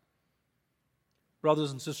done.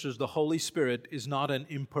 Brothers and sisters, the Holy Spirit is not an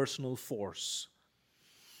impersonal force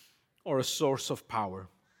or a source of power.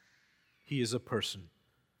 He is a person,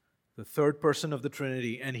 the third person of the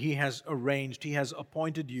Trinity, and He has arranged, He has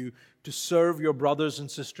appointed you to serve your brothers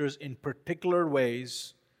and sisters in particular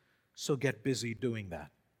ways, so get busy doing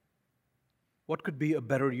that. What could be a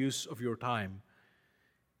better use of your time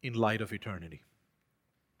in light of eternity?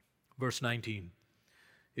 Verse 19.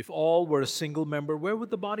 If all were a single member, where would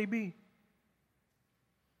the body be?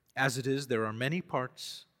 As it is, there are many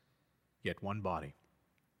parts, yet one body.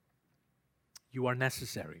 You are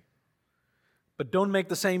necessary. But don't make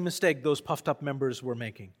the same mistake those puffed up members were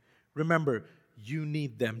making. Remember, you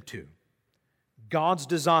need them too. God's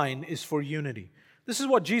design is for unity. This is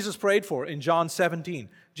what Jesus prayed for in John 17.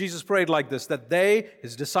 Jesus prayed like this, that they,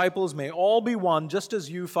 His disciples, may all be one, just as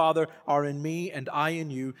you, Father, are in me and I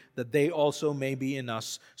in you, that they also may be in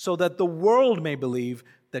us, so that the world may believe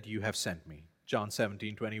that you have sent me. John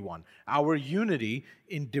 17:21. Our unity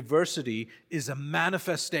in diversity is a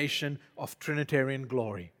manifestation of Trinitarian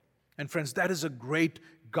glory. And friends, that is a great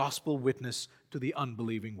gospel witness to the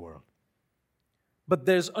unbelieving world. But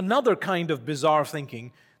there's another kind of bizarre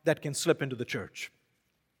thinking that can slip into the church.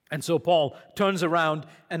 And so Paul turns around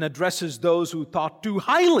and addresses those who thought too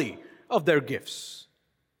highly of their gifts.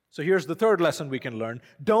 So here's the third lesson we can learn.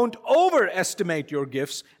 Don't overestimate your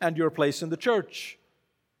gifts and your place in the church.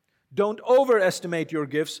 Don't overestimate your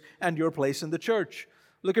gifts and your place in the church.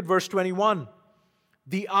 Look at verse 21.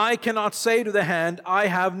 The eye cannot say to the hand, I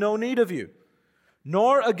have no need of you.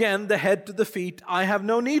 Nor again the head to the feet, I have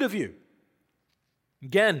no need of you.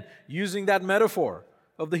 Again, using that metaphor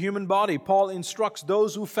of the human body, Paul instructs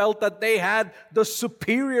those who felt that they had the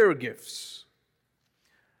superior gifts.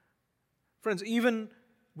 Friends, even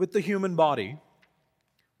with the human body,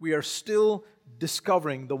 we are still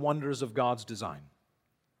discovering the wonders of God's design.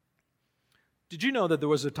 Did you know that there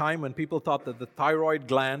was a time when people thought that the thyroid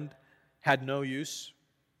gland had no use?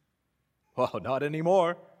 Well, not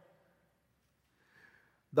anymore.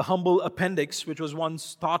 The humble appendix, which was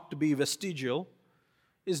once thought to be vestigial,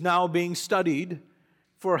 is now being studied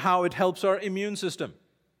for how it helps our immune system.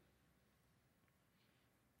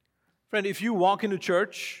 Friend, if you walk into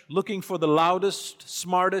church looking for the loudest,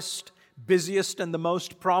 smartest, busiest, and the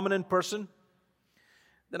most prominent person,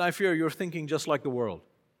 then I fear you're thinking just like the world.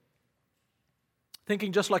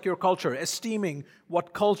 Thinking just like your culture, esteeming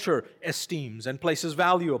what culture esteems and places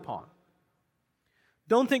value upon.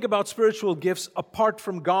 Don't think about spiritual gifts apart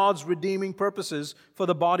from God's redeeming purposes for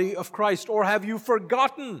the body of Christ. Or have you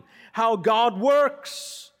forgotten how God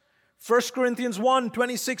works? 1 Corinthians 1,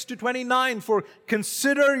 26 to 29, for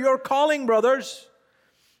consider your calling, brothers.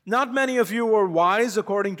 Not many of you were wise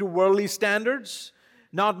according to worldly standards.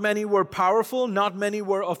 Not many were powerful. Not many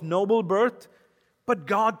were of noble birth. But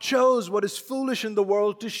God chose what is foolish in the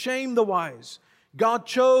world to shame the wise. God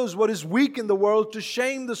chose what is weak in the world to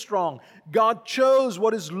shame the strong. God chose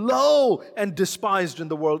what is low and despised in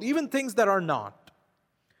the world, even things that are not,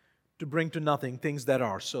 to bring to nothing things that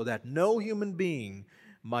are, so that no human being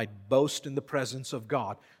might boast in the presence of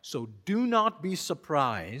God. So do not be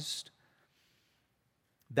surprised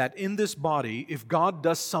that in this body, if God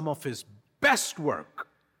does some of His best work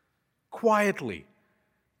quietly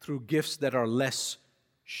through gifts that are less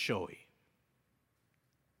showy.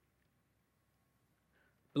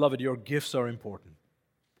 Beloved, your gifts are important.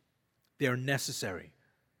 They are necessary.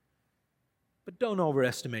 But don't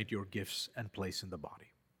overestimate your gifts and place in the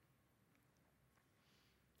body.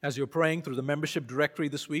 As you're praying through the membership directory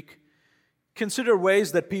this week, consider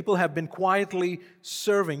ways that people have been quietly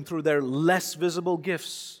serving through their less visible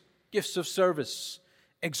gifts, gifts of service,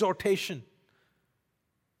 exhortation.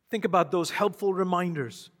 Think about those helpful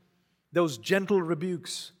reminders, those gentle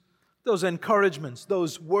rebukes, those encouragements,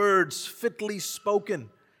 those words fitly spoken,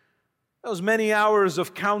 those many hours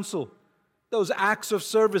of counsel, those acts of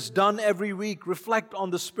service done every week. Reflect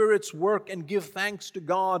on the Spirit's work and give thanks to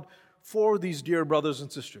God for these dear brothers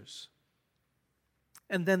and sisters.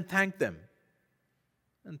 And then thank them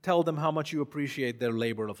and tell them how much you appreciate their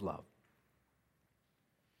labor of love.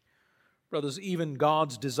 Brothers, even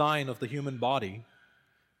God's design of the human body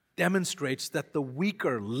demonstrates that the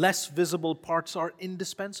weaker, less visible parts are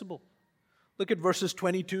indispensable. Look at verses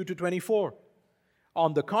 22 to 24.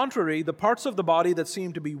 On the contrary, the parts of the body that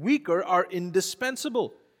seem to be weaker are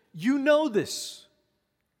indispensable. You know this.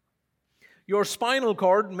 Your spinal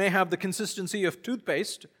cord may have the consistency of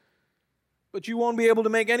toothpaste, but you won't be able to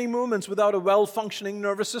make any movements without a well-functioning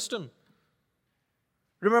nervous system.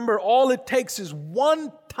 Remember, all it takes is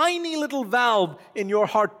one tiny little valve in your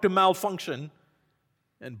heart to malfunction,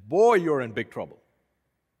 and boy, you're in big trouble.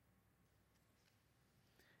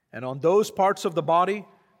 And on those parts of the body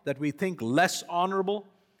that we think less honorable,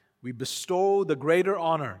 we bestow the greater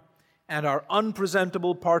honor, and our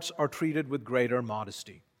unpresentable parts are treated with greater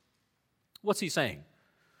modesty. What's he saying?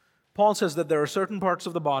 Paul says that there are certain parts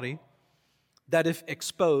of the body that, if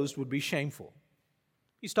exposed, would be shameful.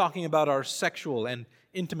 He's talking about our sexual and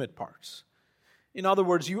intimate parts. In other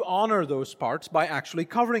words, you honor those parts by actually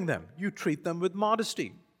covering them. You treat them with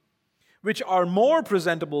modesty, which our more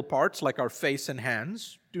presentable parts, like our face and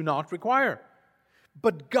hands, do not require.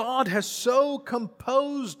 But God has so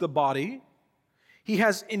composed the body, He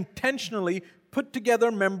has intentionally put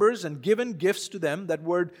together members and given gifts to them. That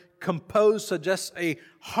word compose suggests a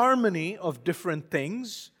harmony of different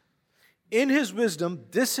things. In His wisdom,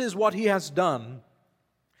 this is what He has done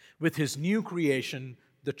with His new creation,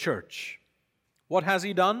 the church. What has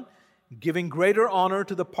He done? Giving greater honor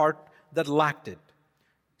to the part that lacked it.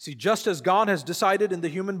 See, just as God has decided in the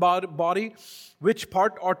human body which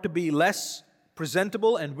part ought to be less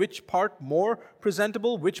presentable and which part more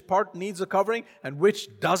presentable, which part needs a covering and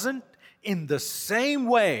which doesn't, in the same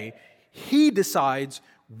way, He decides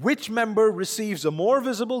which member receives a more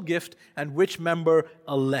visible gift and which member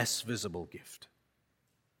a less visible gift.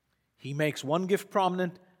 He makes one gift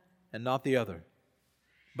prominent and not the other.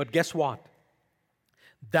 But guess what?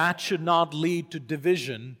 That should not lead to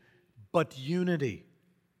division, but unity.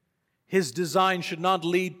 His design should not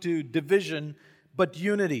lead to division, but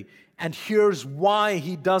unity. And here's why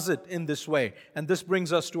He does it in this way. And this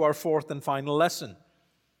brings us to our fourth and final lesson.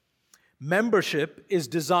 Membership is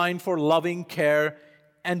designed for loving care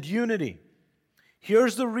and unity.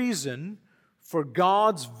 Here's the reason for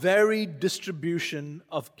God's varied distribution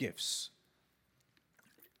of gifts.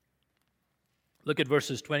 Look at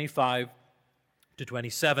verses 25 to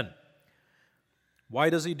 27. Why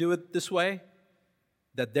does He do it this way?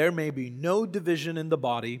 That there may be no division in the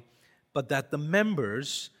body, but that the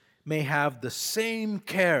members may have the same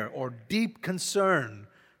care or deep concern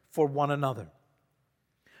for one another.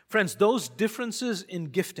 Friends, those differences in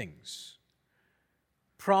giftings,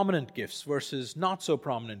 prominent gifts versus not so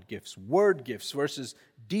prominent gifts, word gifts versus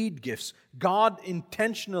deed gifts, God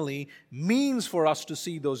intentionally means for us to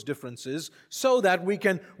see those differences so that we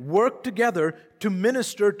can work together to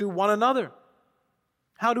minister to one another.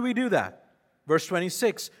 How do we do that? Verse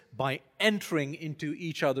 26, by entering into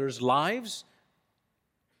each other's lives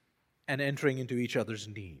and entering into each other's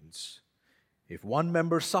needs. If one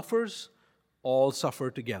member suffers, all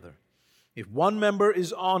suffer together. If one member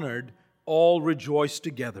is honored, all rejoice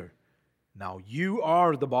together. Now you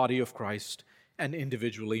are the body of Christ and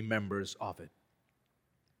individually members of it.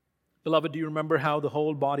 Beloved, do you remember how the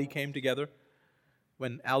whole body came together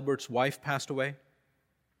when Albert's wife passed away?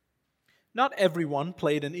 Not everyone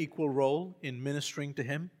played an equal role in ministering to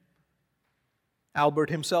him. Albert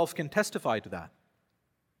himself can testify to that.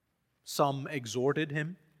 Some exhorted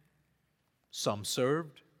him, some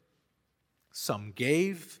served, some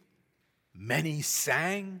gave, many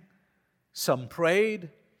sang, some prayed,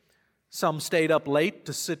 some stayed up late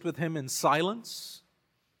to sit with him in silence.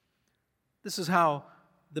 This is how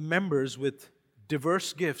the members with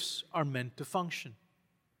diverse gifts are meant to function,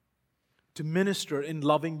 to minister in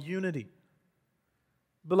loving unity.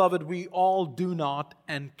 Beloved, we all do not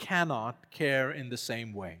and cannot care in the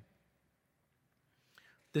same way.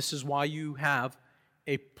 This is why you have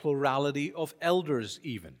a plurality of elders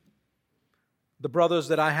even. The brothers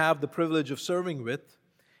that I have the privilege of serving with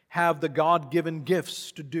have the God-given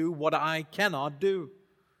gifts to do what I cannot do.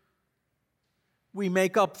 We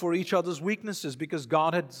make up for each other's weaknesses because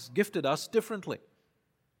God has gifted us differently.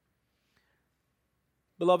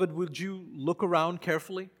 Beloved, would you look around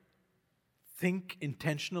carefully, think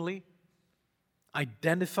intentionally,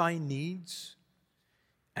 identify needs,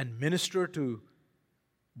 and minister to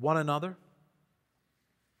one another?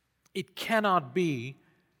 It cannot be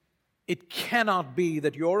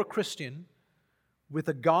that you're a Christian with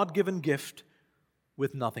a God-given gift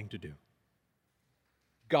with nothing to do.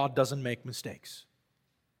 God doesn't make mistakes.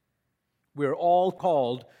 We're all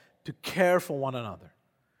called to care for one another.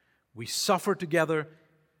 We suffer together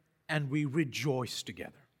and we rejoice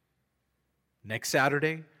together. Next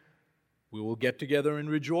Saturday, we will get together and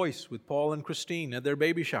rejoice with Paul and Christine at their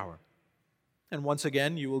baby shower. And once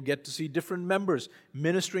again, you will get to see different members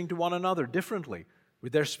ministering to one another differently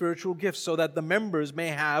with their spiritual gifts so that the members may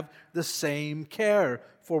have the same care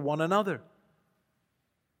for one another.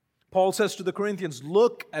 Paul says to the Corinthians,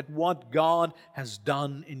 look at what God has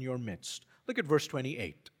done in your midst. Look at verse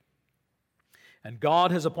 28. And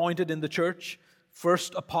God has appointed in the church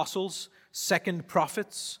first apostles, second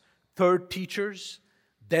prophets, third teachers,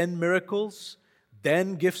 then miracles,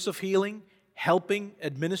 then gifts of healing, helping,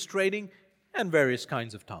 administrating, and various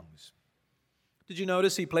kinds of tongues. Did you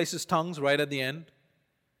notice he places tongues right at the end?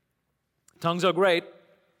 Tongues are great,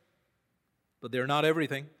 but they're not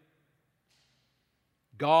everything.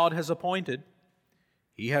 God has appointed,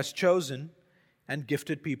 He has chosen, and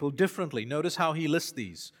gifted people differently. Notice how he lists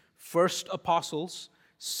these. First apostles,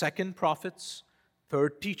 second prophets,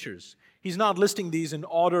 third teachers. He's not listing these in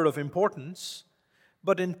order of importance,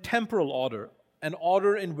 but in temporal order, an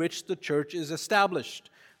order in which the church is established.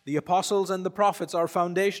 The apostles and the prophets are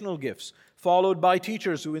foundational gifts, followed by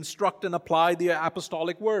teachers who instruct and apply the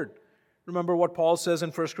apostolic word. Remember what Paul says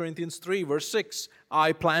in 1 Corinthians 3, verse 6,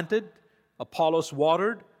 I planted, Apollos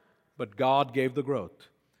watered, but God gave the growth.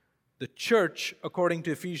 The church, according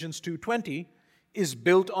to Ephesians 2:20, is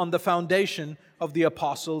built on the foundation of the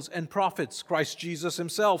apostles and prophets, Christ Jesus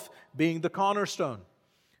Himself being the cornerstone.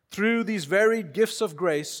 Through these varied gifts of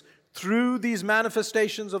grace, through these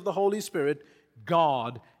manifestations of the Holy Spirit,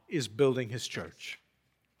 God is building His church.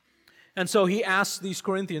 And so he asks these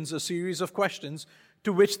Corinthians a series of questions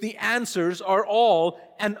to which the answers are all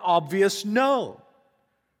an obvious no.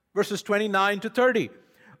 Verses 29 to 30.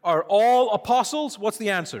 Are all apostles? What's the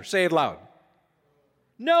answer? Say it loud.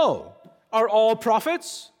 No. Are all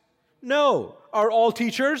prophets? No. Are all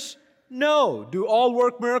teachers? No. Do all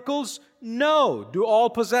work miracles? No. Do all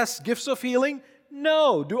possess gifts of healing?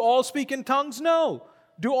 No. Do all speak in tongues? No.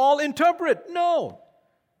 Do all interpret? No.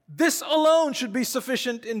 This alone should be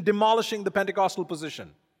sufficient in demolishing the Pentecostal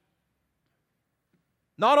position.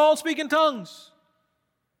 Not all speak in tongues.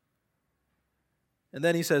 And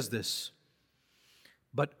then he says this,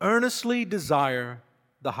 but earnestly desire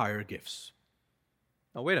the higher gifts.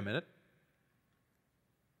 Now wait a minute.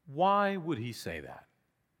 Why would he say that?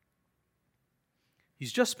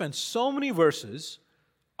 He's just spent so many verses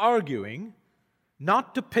arguing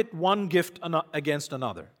not to pit one gift against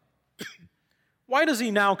another. Why does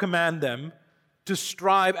he now command them to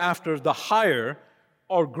strive after the higher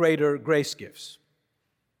or greater grace gifts?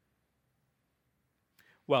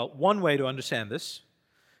 Well, one way to understand this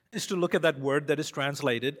is to look at that word that is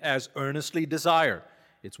translated as earnestly desire.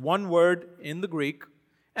 It's one word in the Greek,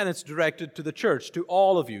 and it's directed to the church, to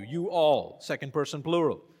all of you all, second person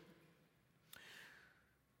plural.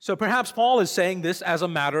 So perhaps Paul is saying this as a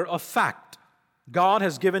matter of fact. God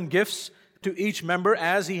has given gifts to each member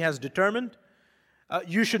as He has determined.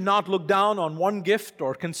 You should not look down on one gift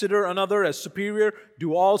or consider another as superior.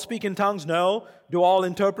 Do all speak in tongues? No. Do all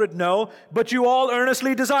interpret? No. But you all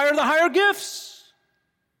earnestly desire the higher gifts.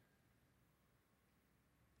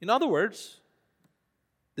 In other words,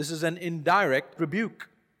 this is an indirect rebuke.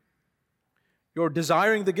 You're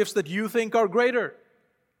desiring the gifts that you think are greater.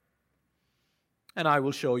 And I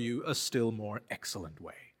will show you a still more excellent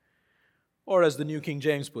way. Or as the New King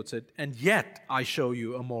James puts it, and yet I show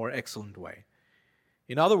you a more excellent way.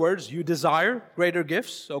 In other words, you desire greater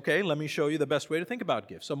gifts. Okay, let me show you the best way to think about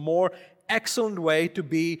gifts. A more excellent way to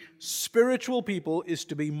be spiritual people is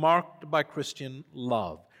to be marked by Christian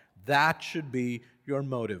love. That should be your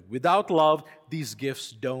motive. Without love, these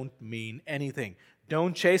gifts don't mean anything.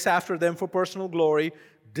 Don't chase after them for personal glory.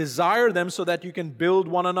 Desire them so that you can build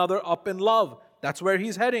one another up in love. That's where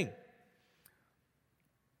he's heading.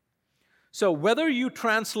 So whether you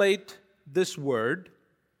translate this word,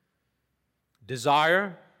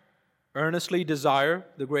 desire, earnestly desire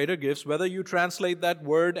the greater gifts, whether you translate that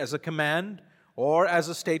word as a command or as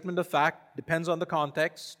a statement of fact, depends on the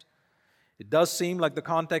context. It does seem like the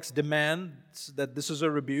context demands that this is a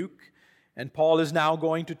rebuke, and Paul is now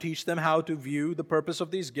going to teach them how to view the purpose of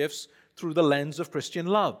these gifts through the lens of Christian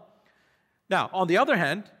love. Now, on the other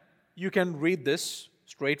hand, you can read this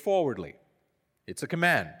straightforwardly. It's a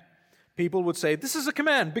command. People would say, this is a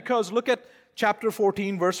command because look at chapter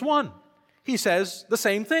 14, verse 1. He says the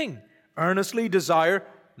same thing. Earnestly desire,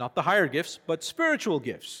 not the higher gifts, but spiritual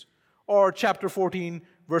gifts. Or chapter 14,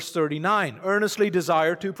 verse 39. Earnestly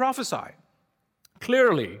desire to prophesy.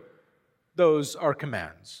 Clearly, those are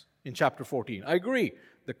commands in chapter 14. I agree,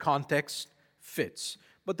 the context fits.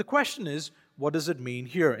 But the question is, what does it mean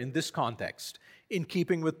here in this context, in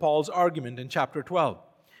keeping with Paul's argument in chapter 12?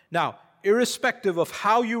 Now, irrespective of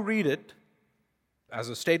how you read it, as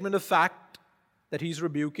a statement of fact that he's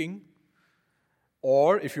rebuking,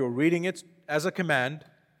 or if you're reading it as a command,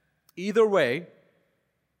 either way,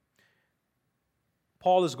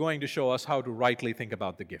 Paul is going to show us how to rightly think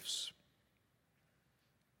about the gifts.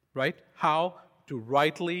 Right? How to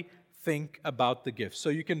rightly think about the gifts. So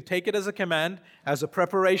you can take it as a command, as a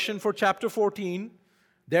preparation for chapter 14.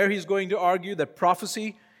 There he's going to argue that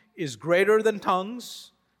prophecy is greater than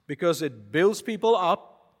tongues because it builds people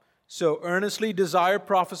up. So earnestly desire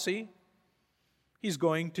prophecy. He's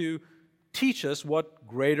going to teach us what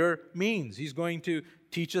greater means. He's going to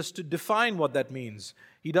teach us to define what that means.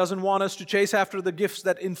 He doesn't want us to chase after the gifts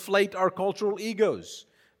that inflate our cultural egos,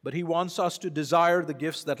 but he wants us to desire the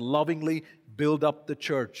gifts that lovingly build up the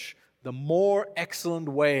church. The more excellent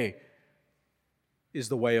way is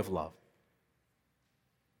the way of love.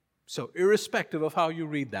 So, irrespective of how you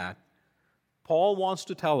read that, Paul wants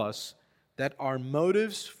to tell us that our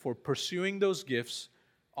motives for pursuing those gifts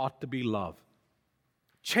ought to be love.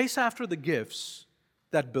 Chase after the gifts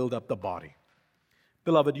that build up the body.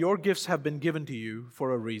 Beloved, your gifts have been given to you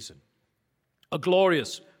for a reason, a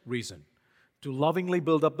glorious reason, to lovingly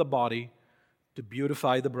build up the body, to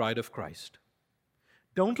beautify the bride of Christ.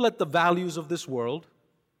 Don't let the values of this world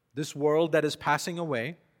that is passing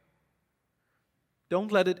away,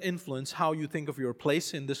 don't let it influence how you think of your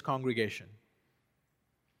place in this congregation.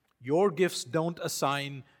 Your gifts don't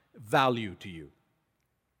assign value to you.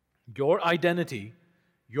 Your identity,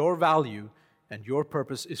 your value, and your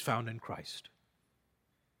purpose is found in Christ.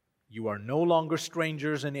 You are no longer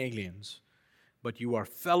strangers and aliens, but you are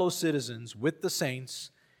fellow citizens with the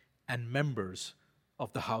saints and members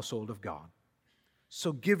of the household of God.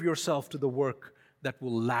 So give yourself to the work that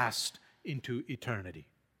will last into eternity.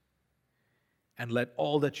 And let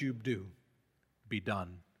all that you do be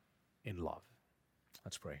done in love.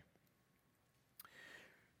 Let's pray.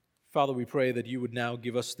 Father, we pray that you would now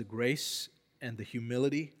give us the grace and the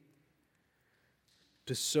humility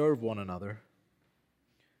to serve one another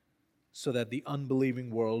so that the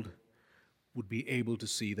unbelieving world would be able to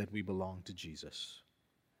see that we belong to Jesus.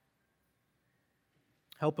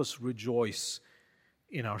 Help us rejoice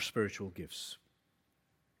in our spiritual gifts.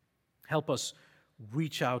 Help us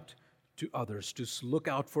reach out to others, to look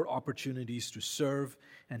out for opportunities to serve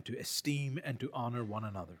and to esteem and to honor one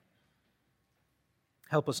another.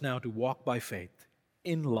 Help us now to walk by faith,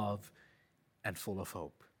 in love, and full of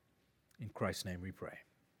hope. In Christ's name we pray.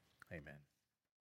 Amen.